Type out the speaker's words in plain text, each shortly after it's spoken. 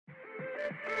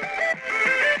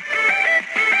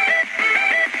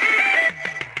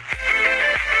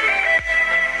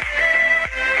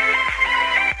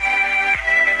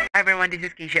this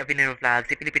is KJ Avenero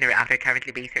Vlogs, a Filipino reactor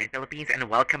currently based here in Philippines, and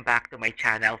welcome back to my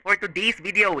channel. For today's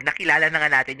video, nakilala na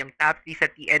nga natin yung top 3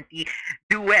 sa TNT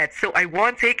duets. So I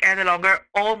won't take any longer.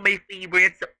 All my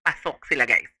favorites, pasok sila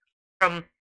guys. From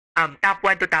top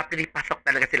 1 to top 3, pasok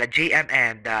talaga sila. JM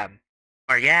and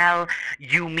Marielle,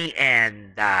 Eumee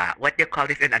and what do you call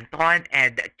this, and Anton,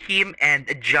 and Kim and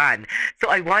John.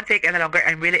 So I won't take any longer.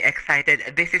 I'm really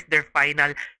excited. This is their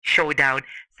final showdown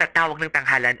sa Tawag ng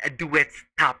Tanghalan Duets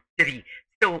Top 3.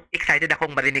 So excited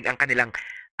akong marinig ang kanilang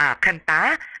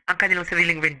kanta, ang kanilang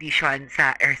sariling rendition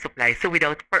sa Air Supply. So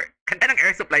kanta ng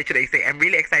Air Supply, should I say. I'm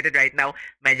really excited right now.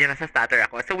 Medyo nasa stutter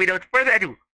ako. So without further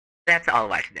ado, let's all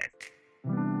watch this.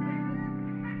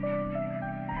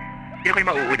 Sino kayo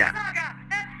mauuna?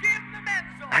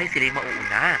 Ay, sila yung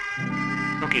mauuna.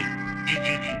 Okay, G.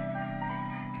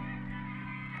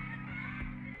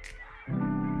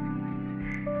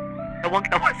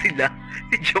 Tawang-tawa sila.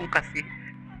 Si Jong kasi.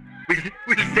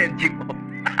 We'll send you off.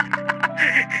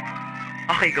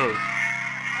 Okay, go.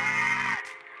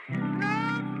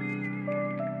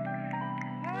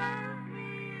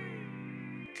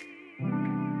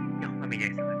 Hindi ako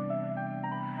familiar sa kanya.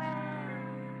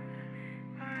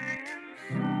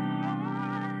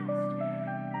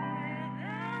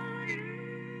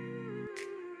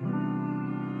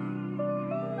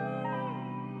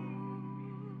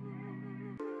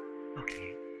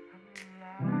 Okay.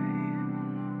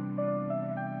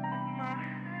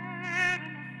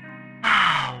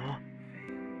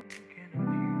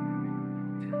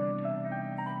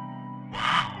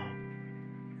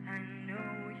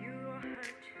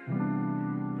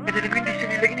 Ganda ng condition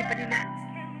nila, inipan nila.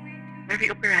 Very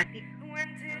operatic.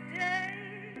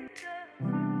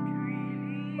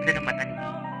 Ganda ng mata niya.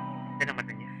 Ganda ng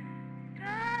mata niya.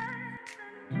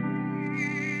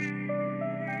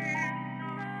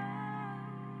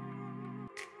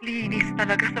 Linis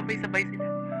talaga, sabay-sabay sila.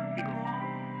 Sigo.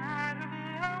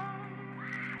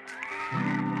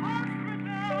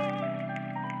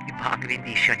 Iba ang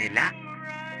rendition nila.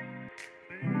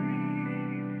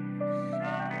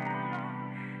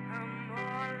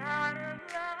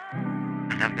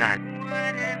 I love that.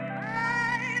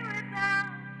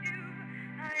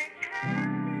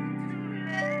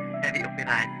 Very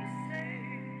operatic.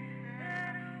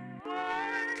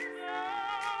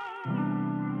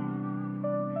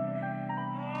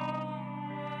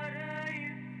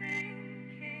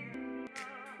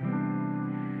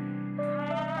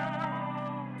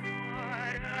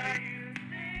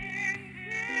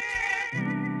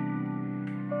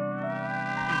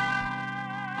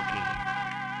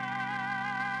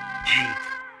 G.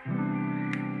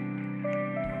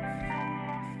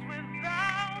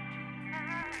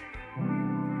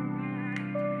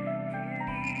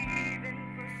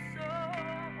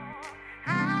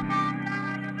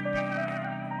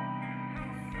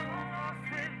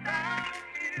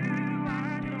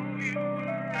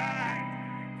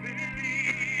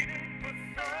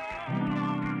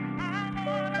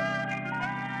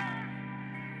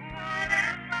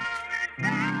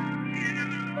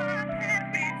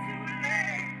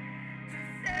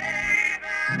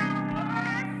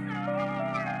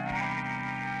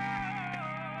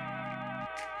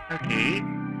 Okay.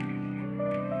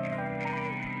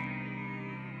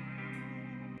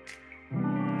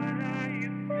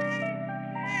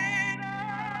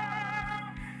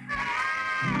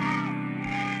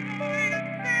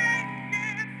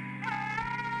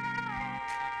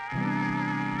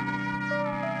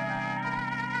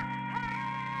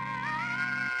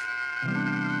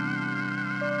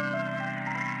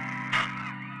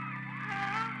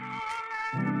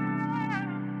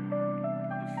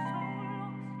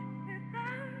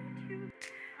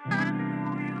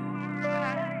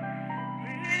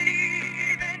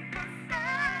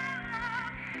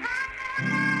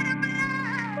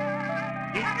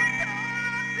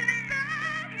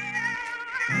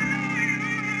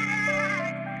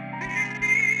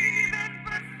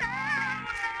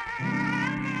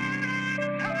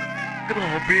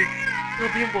 Grabe!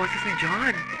 Grabe yung boses ni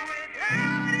John!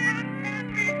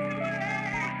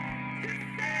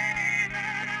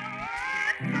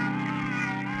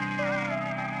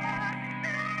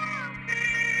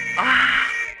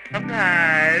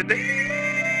 Tapad!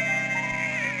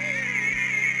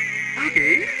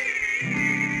 Okay.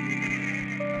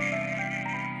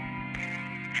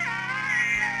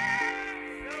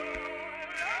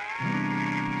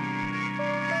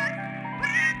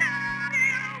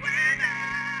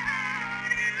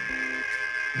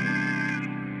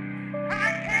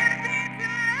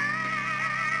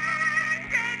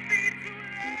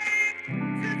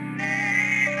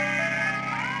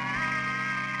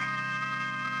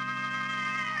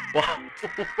 Wow.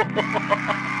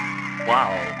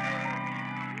 Wow.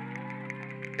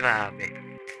 Grabe.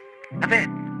 Abe.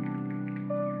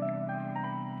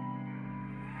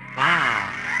 Wow.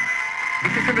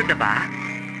 May susunod na ba?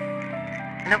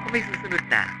 Alam ko may susunod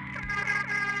na.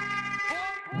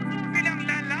 Buong puso silang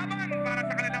lalaban para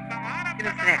sa kanilang pangarap Sino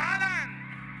sa next? tanghalan.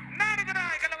 Narito na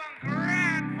ikalawang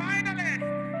grand finalist,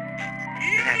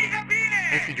 Yes.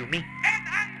 Eumee Ay, si Eumee. and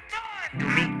Anton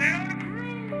Eumee. at their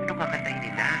crew. Anong kakantahin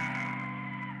nila?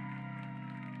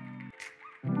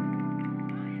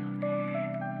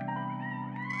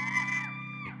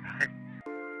 My God.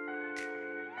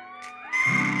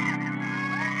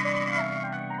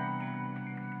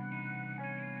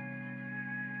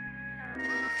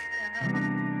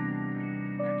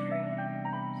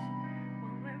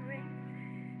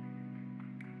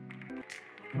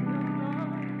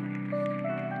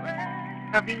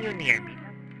 Having you near me.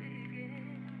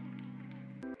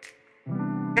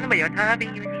 Ano ba yun?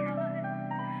 Having you near me.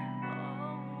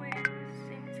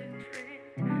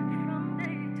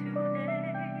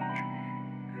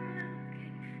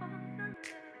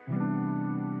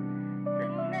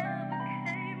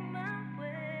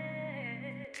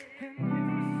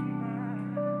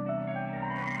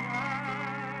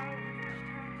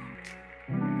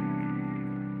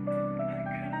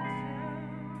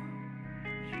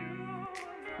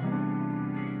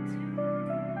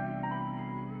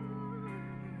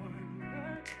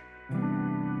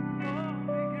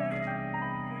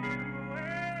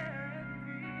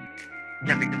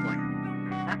 Lamig ng buwan.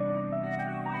 Ha?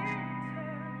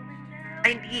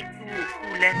 Ay, hindi.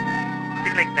 Too less.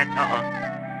 Something like that. Oo.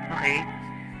 Okay.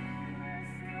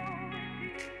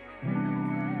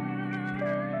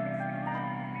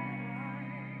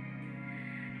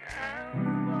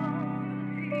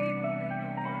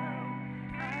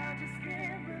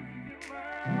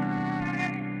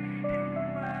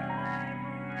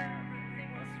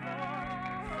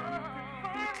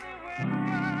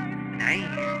 Nice.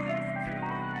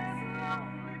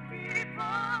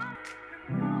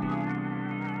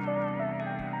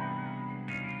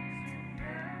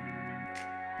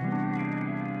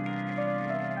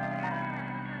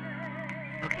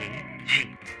 Okay.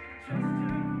 G.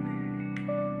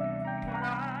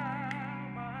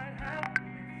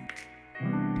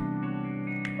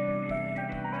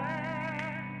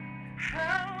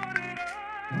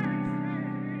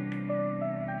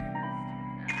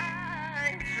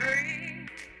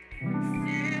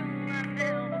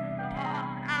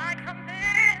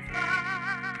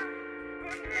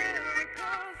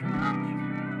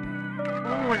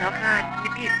 Oh, love that.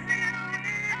 It is.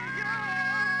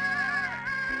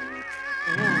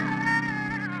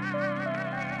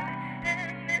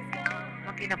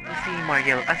 Makina po si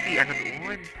Marielle. Si ano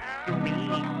doon?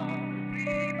 Eumee.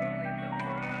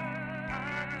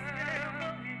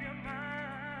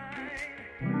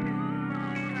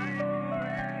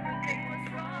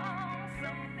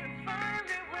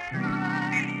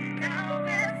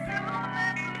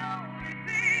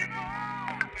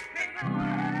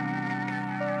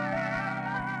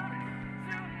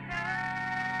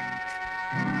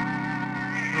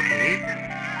 Okay.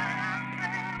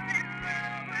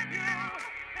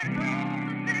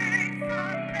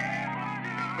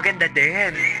 Maganda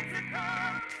din.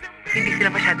 Hindi sila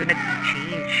masyado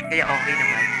nag-change. Kaya okay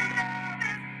naman.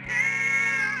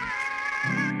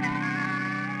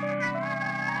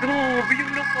 Grabe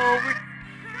yung long power.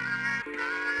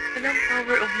 Alam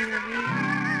power of Eumee.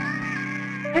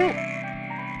 Oh!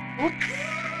 Oops!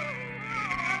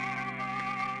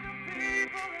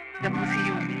 Alam mo si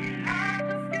Eumee.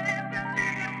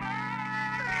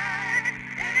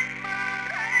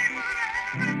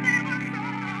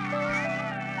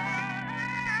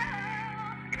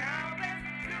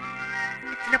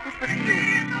 Tinapos pa si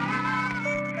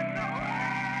Eumee.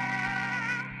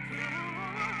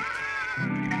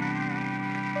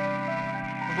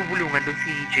 Magbubulungan doon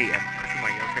si JM kasi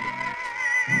Marielle sa likod.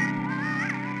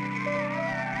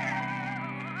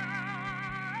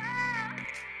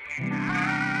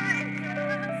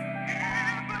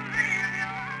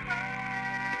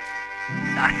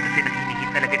 Taas kasi nang hinihit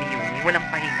talaga ni Eumee. Walang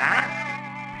pahinga.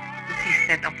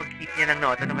 Consistent ang pag-hit niya ng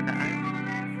nota na mataas.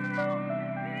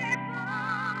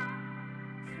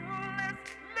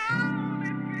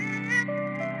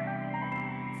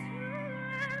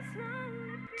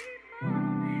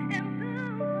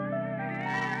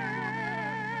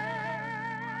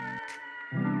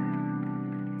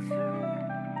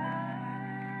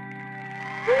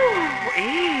 Oh,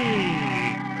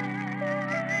 eh.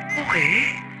 Okay.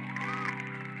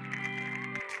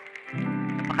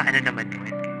 Napaka-ano naman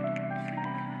yun.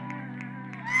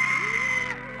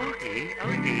 Okay,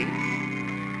 okay.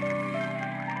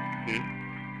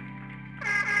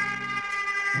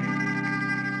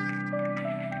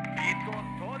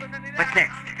 What's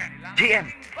next? JM.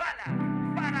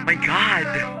 My God.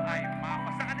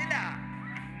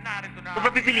 Kung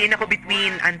papipiliin ako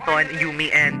between Anton,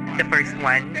 Eumee, and the first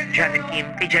one, Jan and Kim,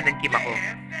 kay Jan and Kim ako.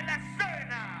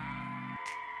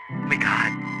 Oh my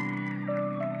God.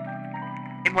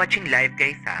 I'm watching live,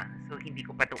 guys, ha? So, hindi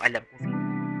ko pa itong alam kung sino.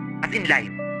 As in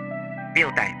live. Real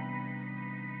time.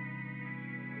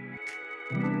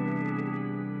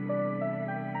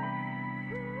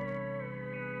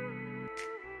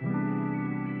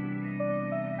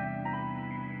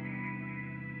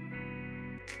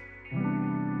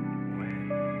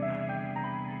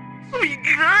 Oh my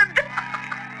God!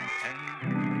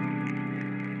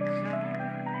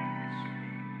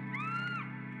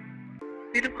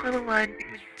 Hindi na makaromantic.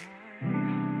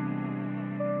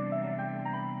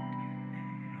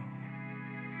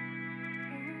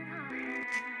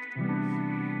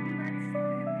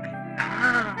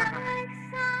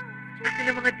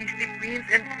 Sila mga Disney queens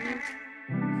and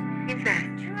princess.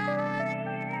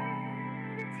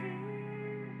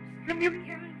 Alam niyo,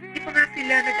 di pa nga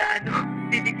sila nag-ano,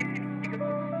 didikit-dikit.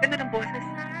 Ganda ng boses.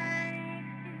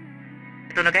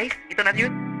 Ito na guys, ito na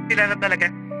yun. Sila na talaga.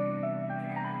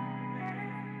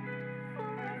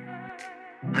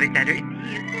 Alexander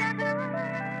indeed.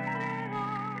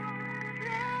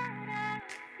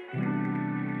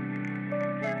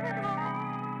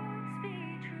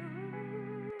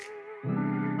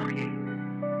 Okay.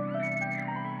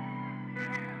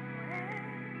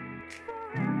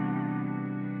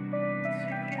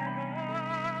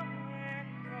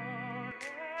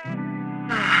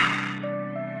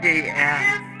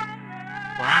 Yeah.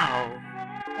 Wow.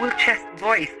 Full chest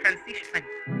voice transition.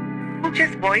 Full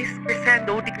chest voice,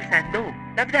 crescendo, decrescendo.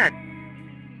 Love that.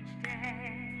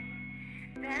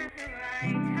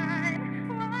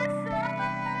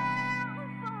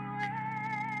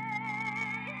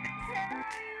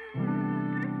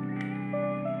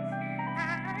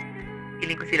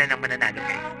 Feeling ko sila nang mananalo,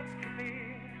 guys.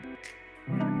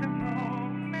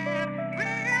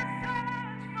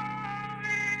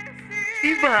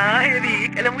 Diba,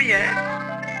 Eric? Alam mo yan?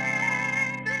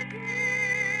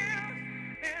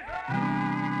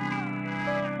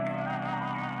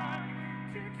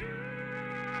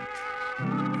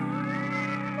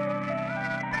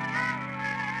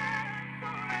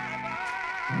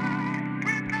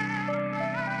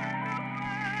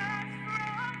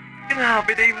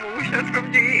 Grabe na emotions from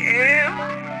JM.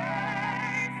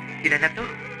 Sila na to.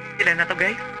 Sila na to,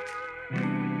 guys.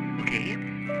 Okay.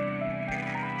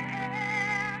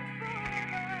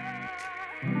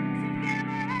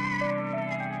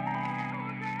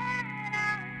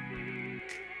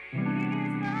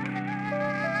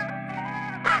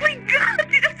 Oh my God!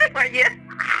 Sino sa Marielle?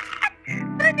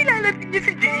 Parang nilalatin niya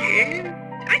si JM.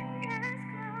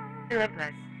 I love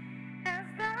that.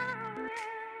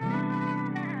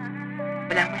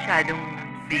 Wala masyadong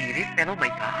birit, pero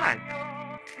my God.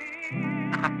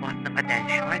 Nakapot ng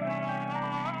attention.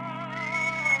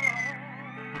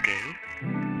 Okay.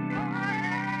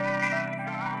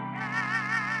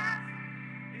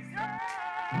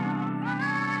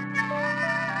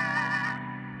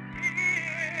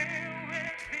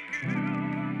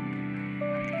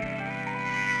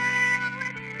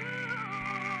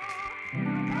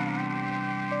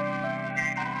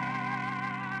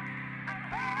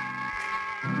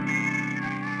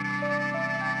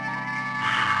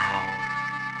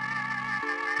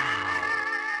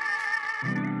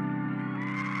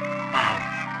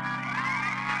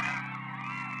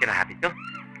 Grabe to.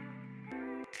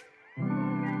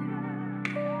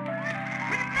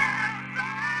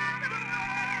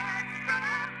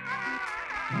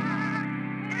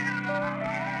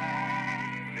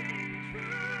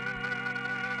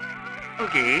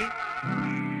 Okay.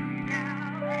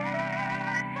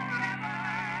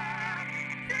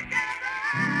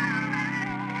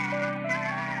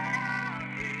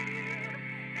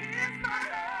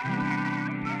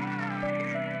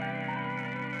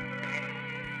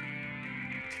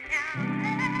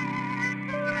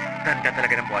 Ganda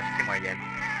talaga ng boses si Marielle.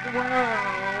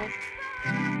 Wow!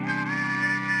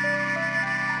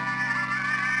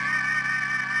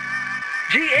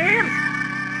 JM!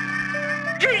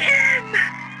 JM!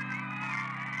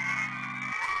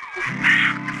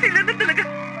 Sila na talaga.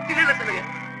 Sila na talaga.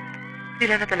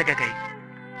 Sila na talaga, guys.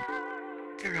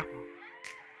 Sir ako.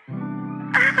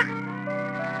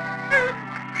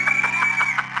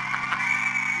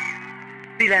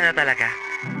 Sila na talaga.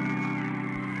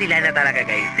 Sila na talaga,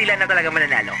 guys. Sila na talaga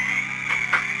mananalo.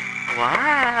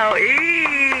 Wow!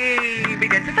 Eh!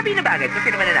 Bigyan. Sasabihin na ba agad kung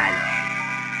sino mananalo?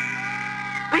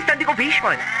 Uy, standing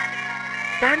ovation!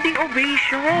 Standing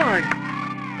ovation!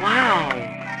 Wow!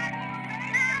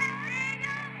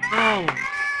 Wow!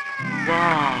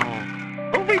 Wow!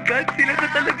 Oh my God, sila na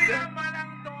talaga. naman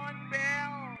ang Don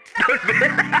Bell. Don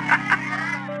Bell.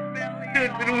 Don Bell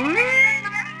yun. Don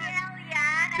Marielle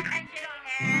yan, at Angela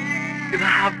Hair.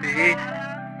 Grabe.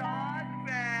 Don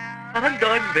Bell. Parang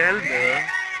Don Bell, no?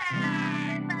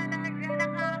 Talaga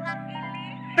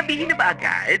nakakakilig. Sabihin na ba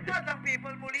agad? Magandang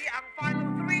people, muli ang final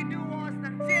 3 duos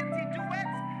ng TNT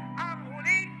Duets, ang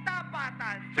Huling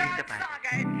Tapatan, John Tapatan.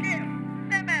 Saga and Kim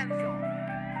Nemenzo.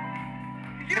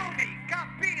 Eumee,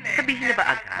 Capile, Sabihin na ba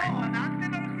and agad?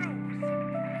 Anton Cruz.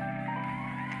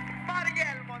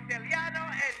 Marielle Monteliano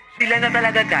and Sila na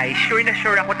talaga, guys. Sure na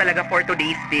sure ako talaga for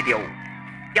today's video.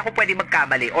 Hindi ako pwede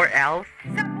magkamali or else.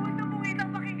 Sa punto pong ito,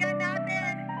 pakinggan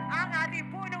natin ang ating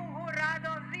punong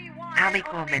hurado, the one Ah, may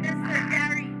and only comment. Mr.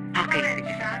 Gary Okay,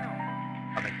 sige. Valenciano.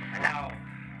 Comment ko pala. Wow.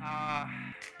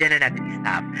 Diyan na natin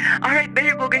i-stop. Alright, there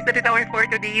you go guys. That is our for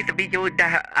today's video.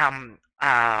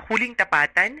 Huling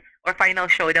Tapatan or Final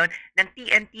Showdown ng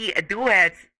TNT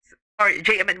Duets. Or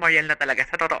JM and Marielle na talaga.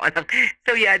 Sa totoo lang.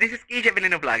 So yeah, this is KJ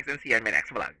Villano Vlogs and see you on my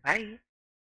next vlog. Bye!